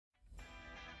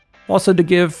also to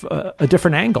give a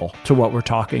different angle to what we're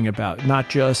talking about, not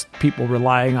just people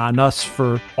relying on us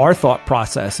for our thought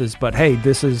processes, but hey,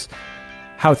 this is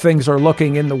how things are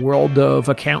looking in the world of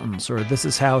accountants, or this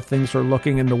is how things are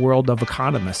looking in the world of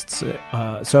economists.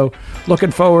 So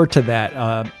looking forward to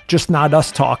that. Just not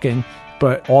us talking,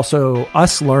 but also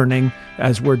us learning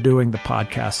as we're doing the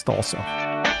podcast also.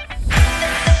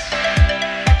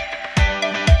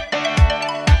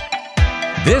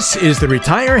 This is the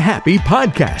Retire Happy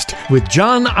Podcast with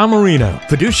John Amarino,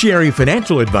 fiduciary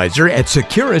financial advisor at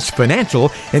Securus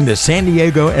Financial in the San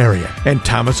Diego area, and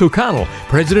Thomas O'Connell,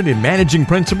 president and managing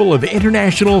principal of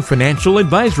International Financial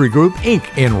Advisory Group,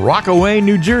 Inc. in Rockaway,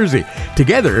 New Jersey.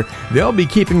 Together, they'll be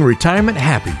keeping retirement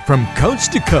happy from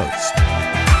coast to coast.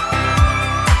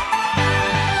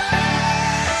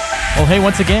 Well, hey,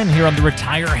 once again, here on the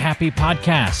Retire Happy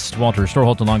Podcast, Walter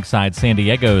Storholt alongside San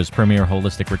Diego's premier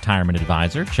holistic retirement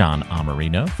advisor, John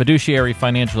Amarino, fiduciary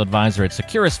financial advisor at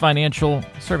Securus Financial,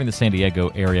 serving the San Diego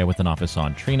area with an office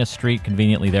on Trina Street,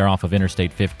 conveniently there off of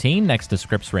Interstate 15, next to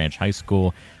Scripps Ranch High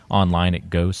School, online at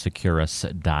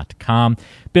GoSecurus.com.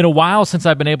 Been a while since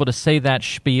I've been able to say that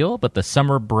spiel, but the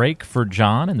summer break for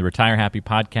John and the Retire Happy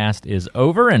Podcast is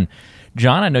over, and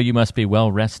John, I know you must be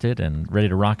well-rested and ready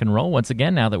to rock and roll once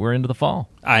again now that we're into the fall.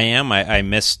 I am. I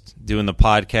missed doing the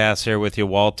podcast here with you,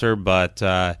 Walter, but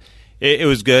it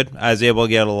was good. I was able to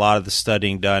get a lot of the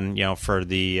studying done, for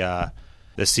the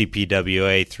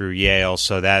CPWA through Yale,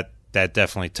 so that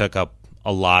definitely took up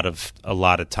a lot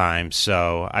of time.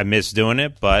 So I missed doing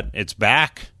it, but it's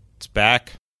back. It's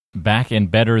back. Back and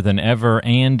better than ever,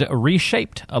 and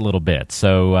reshaped a little bit.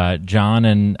 So John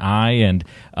and I and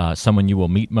someone you will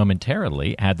meet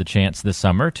momentarily had the chance this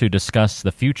summer to discuss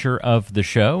the future of the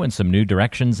show and some new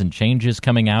directions and changes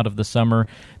coming out of the summer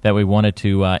that we wanted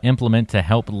to implement to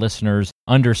help listeners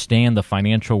understand the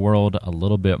financial world a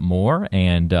little bit more.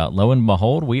 And lo and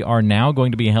behold, we are now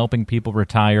going to be helping people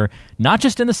retire, not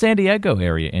just in the San Diego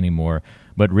area anymore,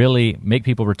 but really make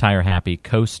people retire happy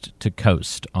coast to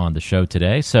coast on the show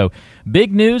today. So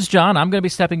big news, John. I'm going to be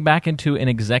stepping back into an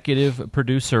executive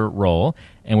producer role,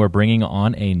 and we're bringing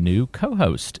on a new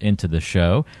co-host into the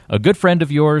show, a good friend of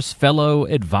yours, fellow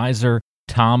advisor,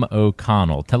 Tom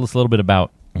O'Connell. Tell us a little bit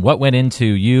about what went into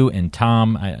you and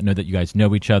Tom. I know that you guys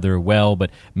know each other well, but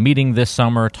meeting this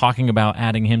summer, talking about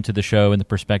adding him to the show and the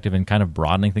perspective and kind of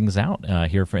broadening things out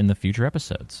here in the future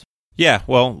episodes. Yeah,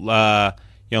 well,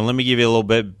 let me give you a little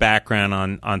bit of background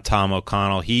on Tom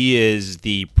O'Connell. He is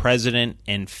the president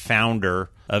and founder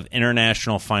of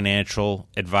International Financial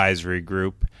Advisory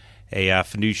Group, a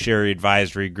fiduciary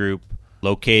advisory group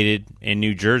located in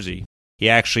New Jersey. He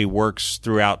actually works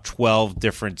throughout 12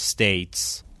 different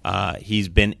states. He's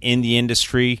been in the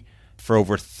industry for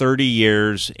over 30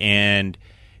 years and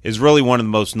is really one of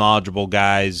the most knowledgeable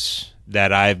guys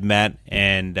that I've met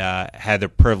and had the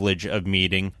privilege of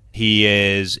meeting.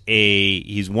 He's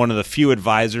one of the few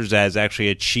advisors that has actually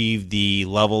achieved the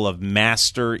level of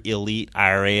Master Elite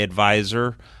IRA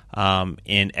Advisor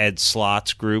in Ed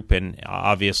Slott's group, and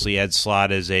obviously Ed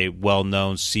Slott is a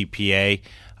well-known CPA.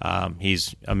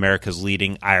 He's America's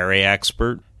leading IRA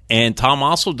expert. And Tom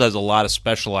also does a lot of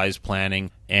specialized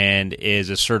planning and is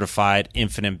a certified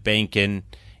Infinite Banking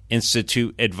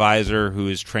Institute advisor who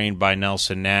is trained by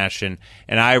Nelson Nash. And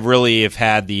I really have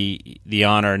had the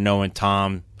honor of knowing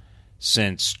Tom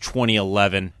since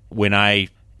 2011 when I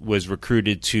was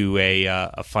recruited to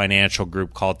a financial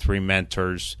group called Three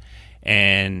Mentors.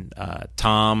 And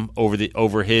Tom,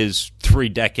 over his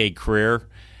 3-decade career,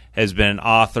 has been an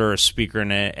author, a speaker,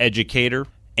 and an educator.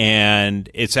 And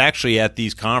it's actually at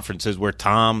these conferences where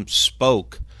Tom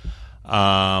spoke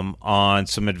on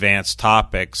some advanced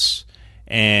topics.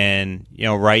 And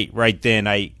right then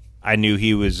I knew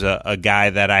he was a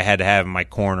guy that I had to have in my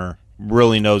corner.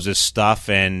 Really knows his stuff,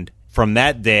 and from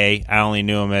that day, I only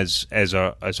knew him as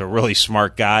a really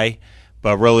smart guy,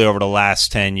 but really over the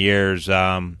last 10 years,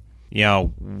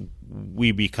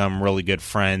 we become really good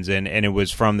friends, and it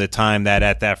was from the time that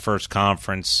at that first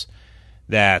conference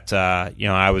that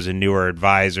I was a newer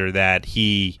advisor that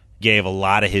he gave a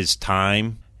lot of his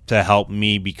time to help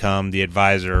me become the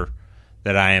advisor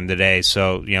that I am today.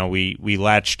 So we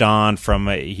latched on from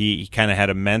he kind of had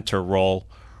a mentor role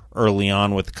early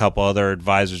on with a couple other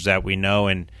advisors that we know,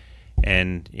 and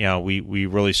we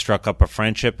really struck up a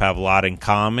friendship, have a lot in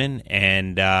common,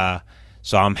 and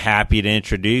so I'm happy to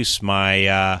introduce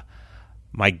my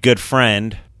good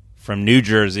friend from New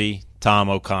Jersey, Tom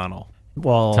O'Connell.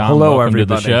 Well, Tom, hello, welcome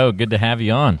everybody. to the show. Good to have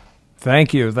you on.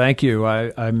 Thank you.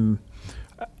 I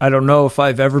don't know if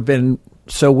I've ever been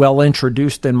so well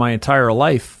introduced in my entire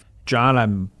life, John.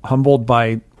 I'm humbled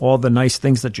by all the nice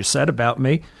things that you said about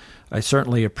me. I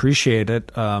certainly appreciate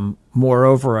it.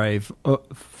 Moreover,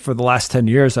 for the last 10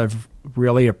 years, I've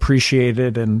really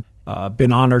appreciated and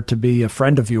been honored to be a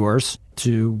friend of yours.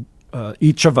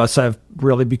 Each of us have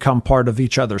really become part of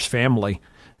each other's family.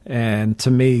 And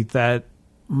to me, that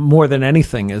more than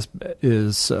anything is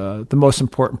the most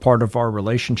important part of our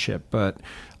relationship. But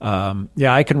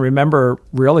I can remember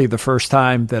really the first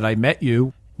time that I met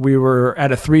you. We were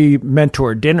at a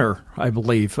 3-mentor dinner, I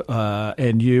believe,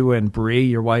 and you and Bree,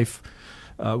 your wife,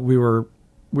 we were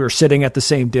sitting at the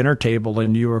same dinner table,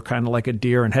 and you were kind of like a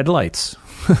deer in headlights.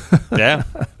 Yeah.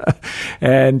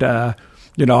 And I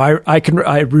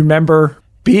remember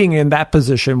being in that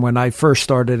position when I first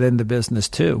started in the business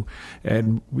too,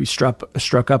 and we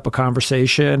struck up a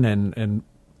conversation, and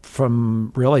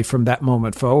from that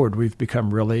moment forward, we've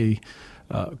become really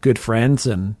good friends.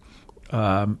 And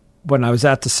when I was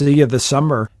out to see you this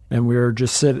summer, and we were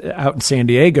just out in San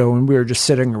Diego, and we were just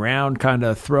sitting around, kind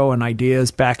of throwing ideas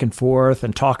back and forth,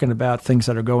 and talking about things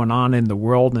that are going on in the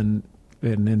world and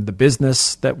in the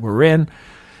business that we're in,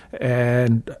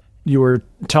 and you were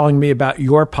telling me about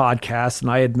your podcast, and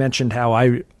I had mentioned how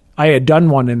I had done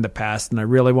one in the past, and I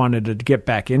really wanted to get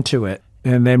back into it.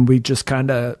 And then we just kind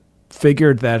of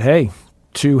figured that, hey,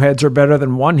 2 heads are better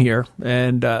than 1 here,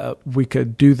 and we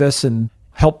could do this and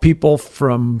help people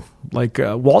from, like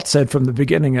Walt said from the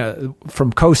beginning,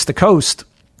 from coast to coast,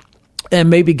 and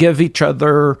maybe give each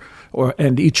other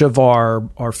and each of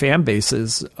our fan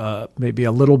bases maybe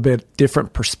a little bit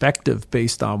different perspective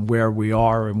based on where we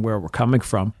are and where we're coming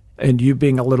from. And you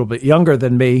being a little bit younger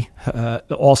than me,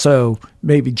 also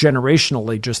maybe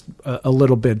generationally, just a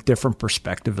little bit different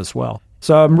perspective as well.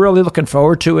 So I'm really looking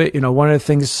forward to it. One of the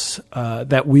things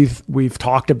that we've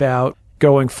talked about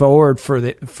going forward for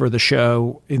the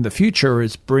show in the future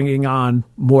is bringing on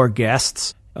more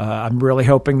guests. I'm really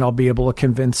hoping I'll be able to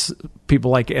convince people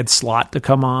like Ed Slott to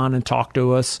come on and talk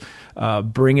to us,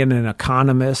 bring in an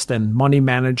economist and money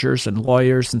managers and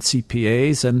lawyers and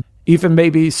CPAs, and even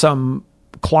maybe some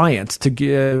clients to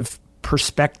give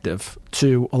perspective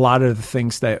to a lot of the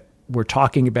things that we're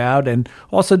talking about, and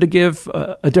also to give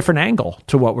a different angle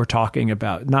to what we're talking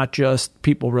about, not just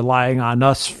people relying on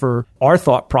us for our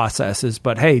thought processes,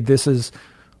 but hey, this is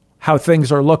how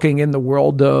things are looking in the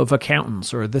world of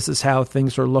accountants, or this is how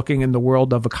things are looking in the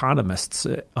world of economists.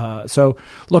 So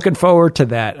looking forward to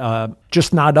that.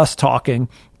 Just not us talking,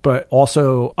 but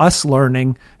also us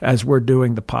learning as we're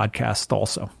doing the podcast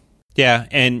also. Yeah,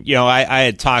 and I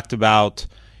had talked about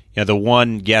the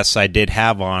one guest I did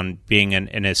have on being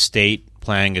an estate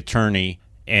planning attorney,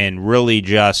 and really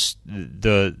just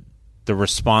the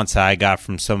response that I got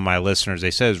from some of my listeners.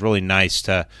 They said it was really nice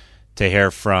to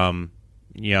hear from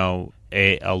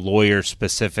a lawyer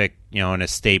specific in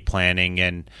estate planning,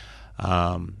 and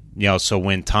so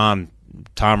when Tom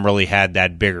really had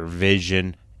that bigger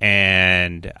vision,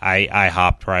 and I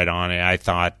hopped right on it. I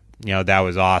thought that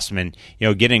was awesome. And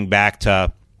getting back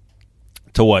to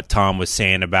what Tom was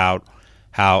saying about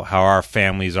how our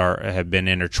families have been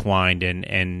intertwined,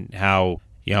 and how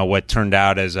what turned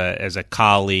out as a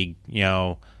colleague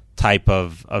type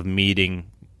of meeting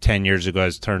 10 years ago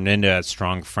has turned into a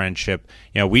strong friendship.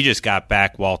 We just got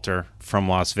back, Walter, from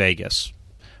Las Vegas.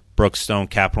 Brookstone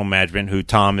Capital Management, who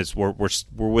Tom is, we're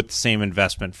with the same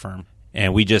investment firm,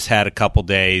 and we just had a couple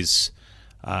days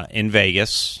in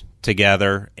Vegas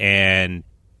together. And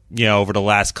over the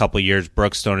last couple of years,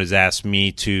 Brookstone has asked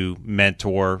me to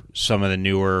mentor some of the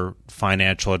newer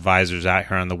financial advisors out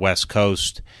here on the West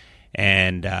Coast.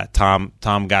 And Tom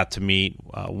got to meet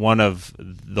one of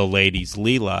the ladies,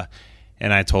 Leela.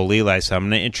 And I told Leela, I said, I'm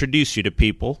going to introduce you to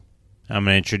people. I'm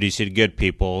going to introduce you to good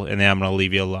people, and then I'm going to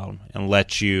leave you alone and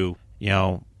let you,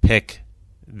 pick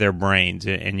their brains.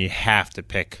 And you have to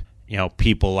pick,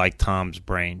 people like Tom's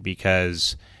brain,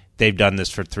 because they've done this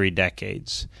for 3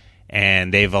 decades.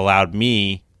 And they've allowed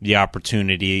me the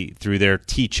opportunity through their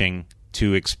teaching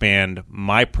to expand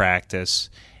my practice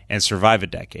and survive a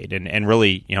decade. And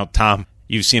really, Tom,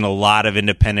 you've seen a lot of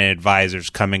independent advisors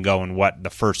come and go in the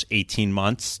first 18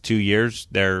 months, 2 years.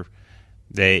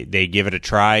 They give it a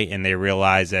try, and they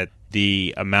realize that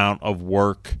the amount of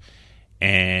work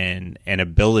and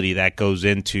ability that goes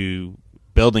into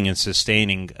building and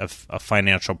sustaining a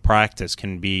financial practice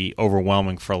can be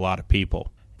overwhelming for a lot of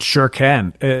people. Sure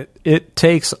can. It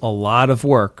takes a lot of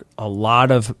work, a lot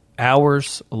of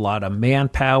hours, a lot of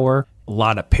manpower, a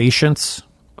lot of patience,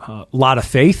 a lot of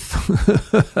faith.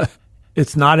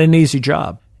 It's not an easy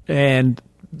job. And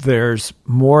there's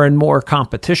more and more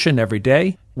competition every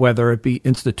day, whether it be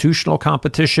institutional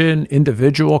competition,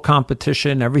 individual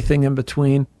competition, everything in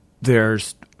between.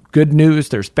 There's good news,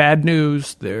 there's bad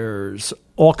news, there's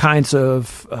all kinds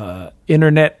of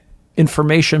internet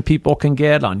information people can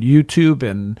get on YouTube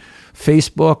and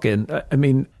Facebook. And I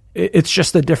mean, it's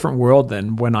just a different world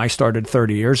than when I started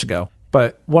 30 years ago.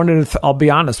 But I'll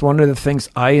be honest, one of the things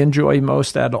I enjoy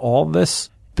most out of all this,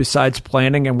 besides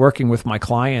planning and working with my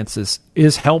clients,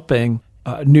 is helping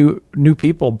new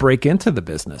people break into the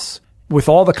business. With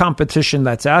all the competition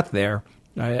that's out there,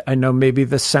 I know maybe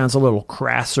this sounds a little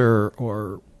crass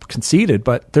or conceited,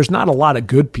 but there's not a lot of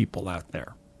good people out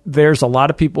there. There's a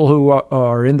lot of people who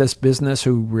are in this business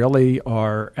who really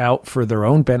are out for their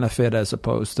own benefit as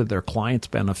opposed to their client's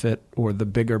benefit or the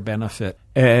bigger benefit.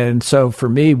 And so for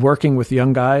me, working with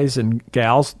young guys and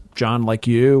gals, John, like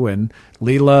you, and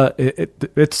Leela,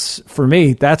 it's for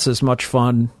me, that's as much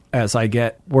fun as I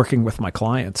get working with my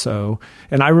clients. So,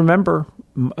 and I remember,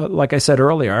 like I said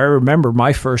earlier, I remember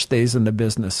my first days in the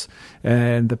business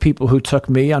and the people who took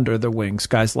me under their wings,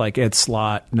 guys like Ed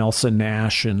Slott, Nelson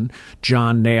Nash, and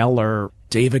John Naylor,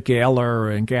 David Gaylor,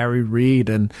 and Gary Reed,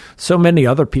 and so many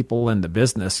other people in the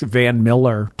business, Van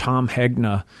Miller, Tom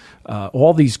Hegna,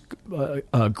 all these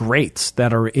greats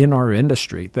that are in our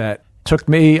industry that took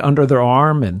me under their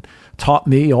arm and taught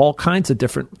me all kinds of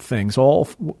different things, all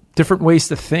different ways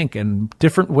to think and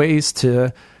different ways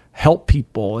to help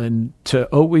people, and to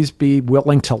always be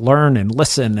willing to learn and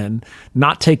listen and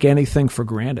not take anything for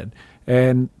granted.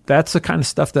 And that's the kind of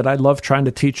stuff that I love trying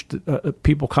to teach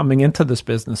people coming into this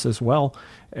business as well.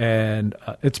 And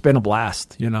it's been a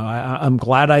blast. You know, I'm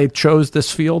glad I chose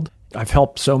this field. I've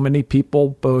helped so many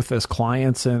people, both as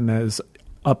clients and as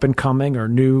up and coming or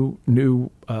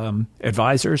new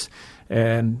advisors,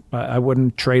 and I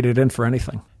wouldn't trade it in for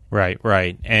anything.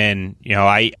 Right. And, you know,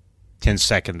 I can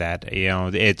second that. You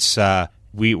know, it's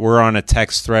we're on a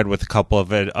text thread with a couple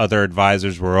of other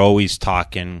advisors. We're always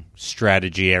talking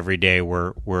strategy every day.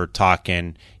 We're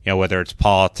talking, you know, whether it's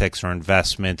politics or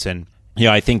investments. And, you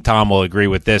know, I think Tom will agree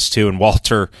with this too. And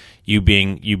Walter, you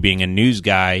being a news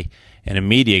guy and a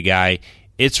media guy,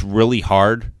 it's really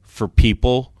hard for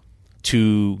people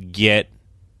to get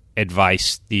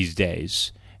advice these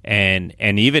days. And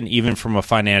even from a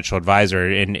financial advisor,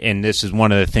 and this is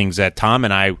one of the things that Tom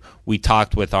and we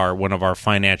talked with one of our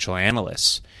financial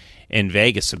analysts in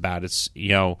Vegas about. It's, you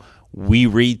know, we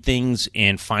read things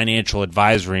in financial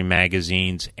advisory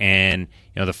magazines, and,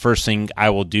 you know, the first thing I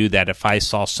will do that if I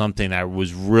saw something that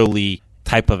was really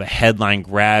type of a headline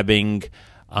grabbing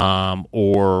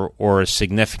or a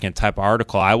significant type of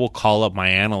article, I will call up my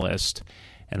analyst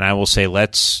and I will say,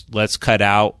 let's cut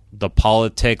out the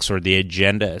politics or the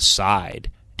agenda aside.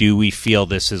 Do we feel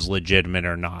this is legitimate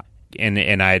or not?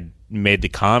 And I made the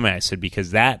comment, I said,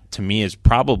 because that to me is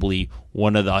probably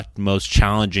one of the most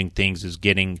challenging things, is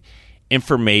getting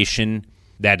information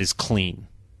that is clean,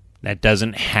 that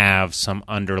doesn't have some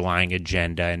underlying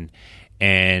agenda.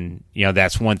 And you know,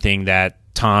 that's one thing that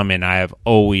Tom and I have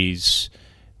always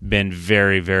been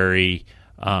very, very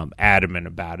adamant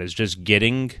about, is just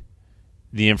getting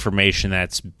the information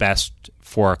that's best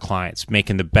for our clients,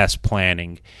 making the best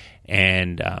planning.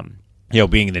 And, you know,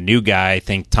 being the new guy, I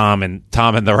think Tom and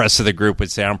the rest of the group would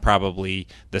say I'm probably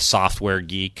the software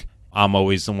geek. I'm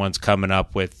always the ones coming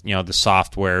up with, you know, the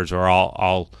softwares, or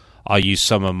I'll use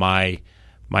some of my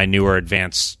newer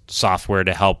advanced software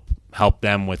to help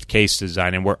them with case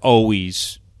design. And we're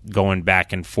always going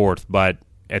back and forth. But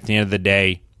at the end of the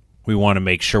day, we want to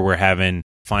make sure we're having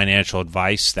financial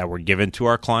advice that we're given to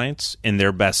our clients in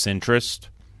their best interest,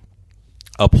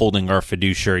 upholding our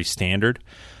fiduciary standard.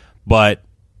 But,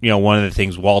 you know, one of the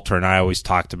things Walter and I always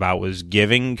talked about was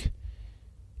giving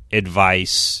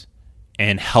advice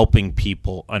and helping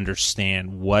people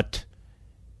understand what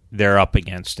they're up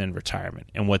against in retirement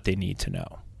and what they need to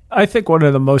know. I think one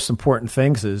of the most important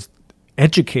things is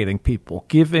educating people,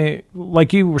 giving,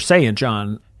 like you were saying,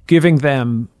 John, giving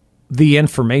them the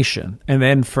information. And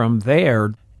then from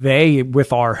there, they,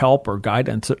 with our help or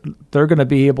guidance, they're going to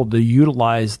be able to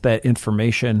utilize that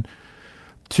information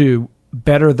to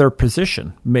better their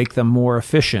position, make them more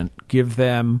efficient, give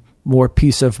them more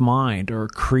peace of mind, or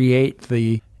create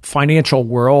the financial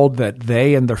world that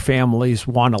they and their families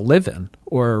want to live in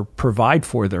or provide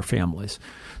for their families.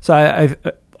 So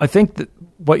I think that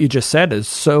what you just said is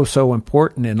so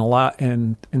important, and a lot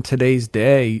in today's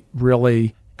day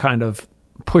really kind of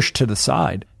pushed to the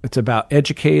side. It's about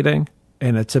educating,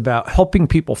 and it's about helping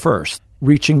people first,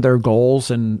 reaching their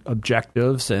goals and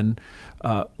objectives, and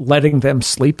letting them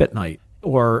sleep at night,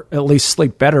 or at least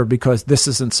sleep better, because this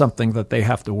isn't something that they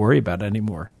have to worry about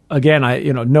anymore. Again,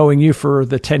 knowing you for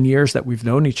the 10 years that we've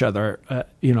known each other,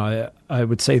 I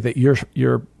would say that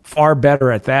you're far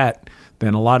better at that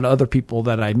than a lot of other people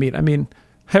that I meet. I mean,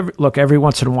 look, every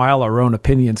once in a while our own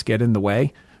opinions get in the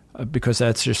way, because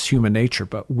that's just human nature.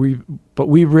 But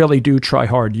we really do try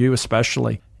hard, you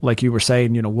especially. Like you were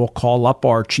saying, we'll call up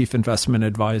our chief investment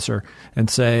advisor and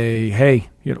say, hey,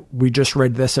 we just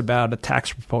read this about a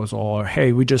tax proposal, or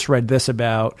hey, we just read this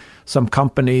about some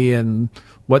company and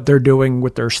what they're doing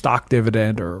with their stock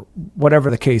dividend, or whatever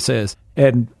the case is.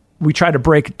 And we try to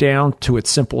break it down to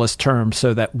its simplest terms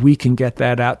so that we can get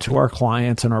that out to our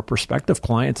clients and our prospective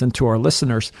clients and to our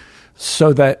listeners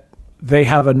so that they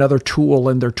have another tool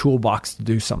in their toolbox to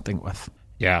do something with.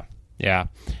 Yeah.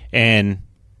 And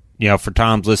for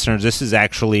Tom's listeners, this is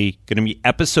actually going to be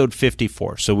episode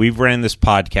 54. So we've ran this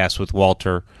podcast with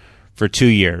Walter for 2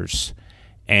 years.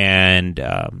 And,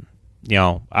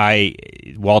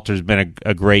 Walter's been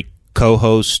a great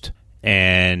co-host,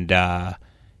 and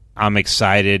I'm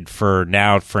excited for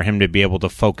him to be able to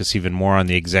focus even more on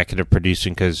the executive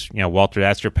producing because, Walter,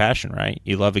 that's your passion, right?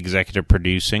 You love executive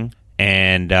producing.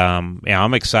 And,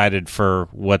 I'm excited for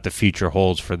what the future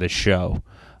holds for this show.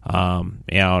 I'm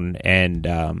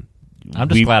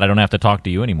just glad I don't have to talk to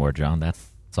you anymore, John.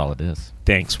 That's all it is.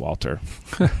 Thanks, Walter.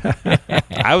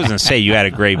 I was going to say you had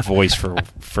a great voice for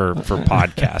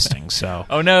podcasting. So.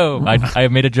 Oh no, I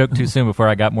made a joke too soon before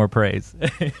I got more praise.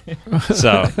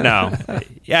 So no,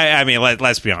 yeah. I mean,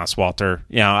 let's be honest, Walter.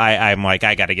 I'm like,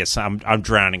 I got to get some. I'm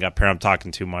drowning up here. I'm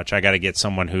talking too much. I got to get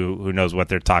someone who knows what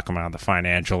they're talking about in the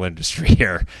financial industry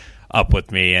here up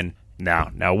with me. And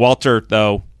now, Walter,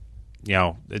 though.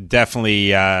 Definitely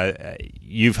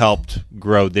you've helped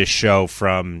grow this show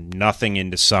from nothing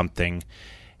into something.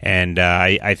 And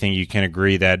I think you can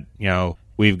agree that,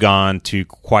 we've gone to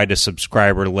quite a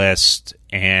subscriber list,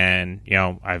 and,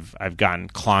 I've gotten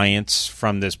clients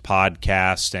from this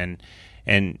podcast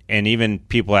and even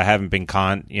people that haven't been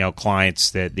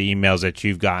clients, that the emails that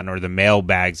you've gotten or the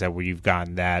mailbags that you've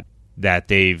gotten that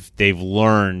they've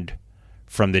learned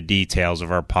from the details of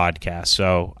our podcast.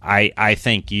 So I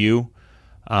thank you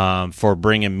for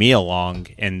bringing me along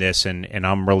in this, and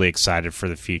I'm really excited for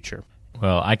the future.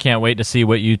 Well, I can't wait to see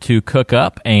what you two cook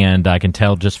up, and I can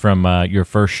tell just from your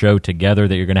first show together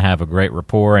that you're going to have a great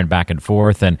rapport and back and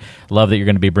forth, and love that you're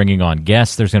going to be bringing on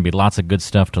guests. There's going to be lots of good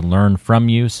stuff to learn from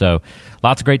you, so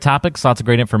lots of great topics, lots of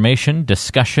great information,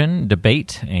 discussion,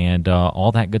 debate, and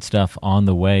all that good stuff on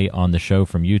the way on the show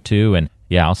from you two. And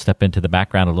yeah, I'll step into the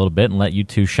background a little bit and let you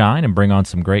two shine and bring on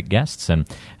some great guests. And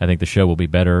I think the show will be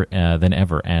better than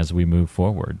ever as we move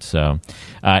forward. So,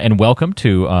 and welcome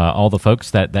to all the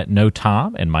folks that know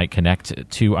Tom and might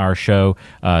connect to our show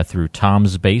through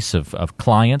Tom's base of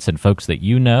clients and folks that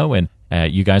you know. And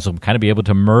you guys will kind of be able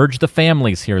to merge the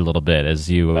families here a little bit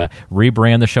as you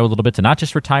rebrand the show a little bit to not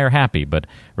just Retire Happy, but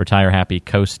Retire Happy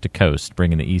Coast to Coast,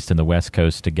 bringing the East and the West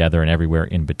Coast together and everywhere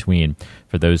in between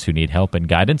for those who need help and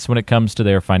guidance when it comes to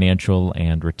their financial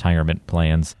and retirement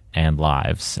plans and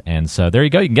lives. And so there you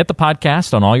go. You can get the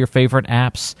podcast on all your favorite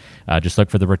apps. Just look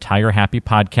for the Retire Happy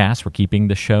podcast. We're keeping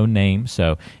the show name.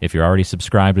 So if you're already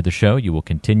subscribed to the show, you will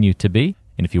continue to be.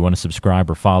 And if you want to subscribe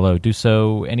or follow, do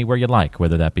so anywhere you like,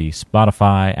 whether that be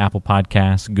Spotify, Apple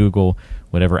Podcasts, Google,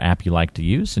 whatever app you like to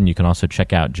use. And you can also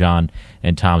check out John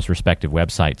and Tom's respective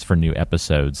websites for new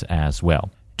episodes as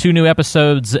well. 2 new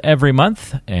episodes every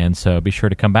month, and so be sure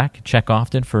to come back, check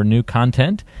often for new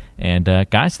content. And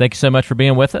guys, thank you so much for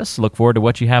being with us. Look forward to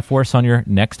what you have for us on your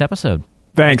next episode.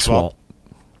 Thanks, Walt.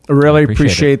 I really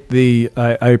appreciate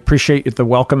I appreciate the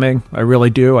welcoming. I really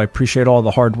do. I appreciate all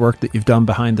the hard work that you've done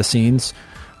behind the scenes,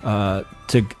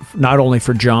 to not only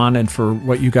for John and for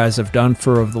what you guys have done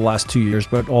for over the last 2 years,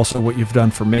 but also what you've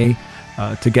done for me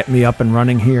to get me up and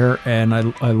running here. And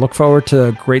I look forward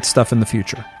to great stuff in the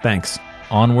future. Thanks.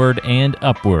 Onward and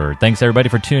upward. Thanks, everybody,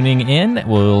 for tuning in.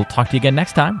 We'll talk to you again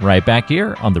next time, right back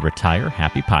here on the Retire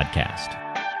Happy Podcast.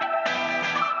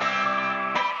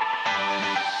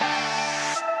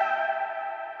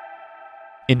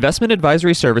 Investment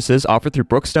advisory services offered through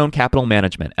Brookstone Capital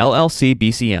Management, LLC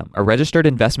BCM, a registered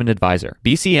investment advisor.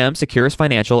 BCM, Securus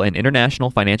Financial, and International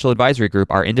Financial Advisory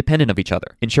Group are independent of each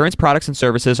other. Insurance products and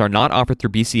services are not offered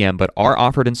through BCM, but are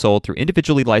offered and sold through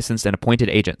individually licensed and appointed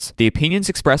agents. The opinions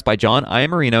expressed by John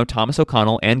Iamarino, Thomas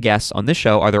O'Connell, and guests on this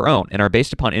show are their own and are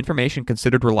based upon information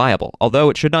considered reliable, although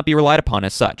it should not be relied upon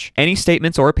as such. Any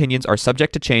statements or opinions are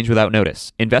subject to change without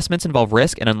notice. Investments involve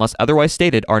risk and, unless otherwise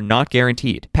stated, are not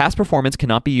guaranteed. Past performance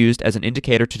cannot be used as an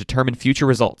indicator to determine future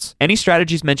results. Any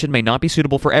strategies mentioned may not be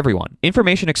suitable for everyone.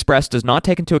 Information expressed does not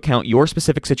take into account your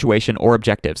specific situation or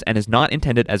objectives and is not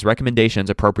intended as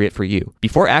recommendations appropriate for you.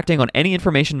 Before acting on any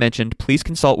information mentioned, please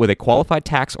consult with a qualified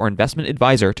tax or investment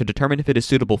advisor to determine if it is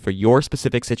suitable for your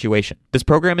specific situation. This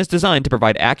program is designed to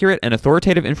provide accurate and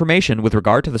authoritative information with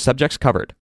regard to the subjects covered.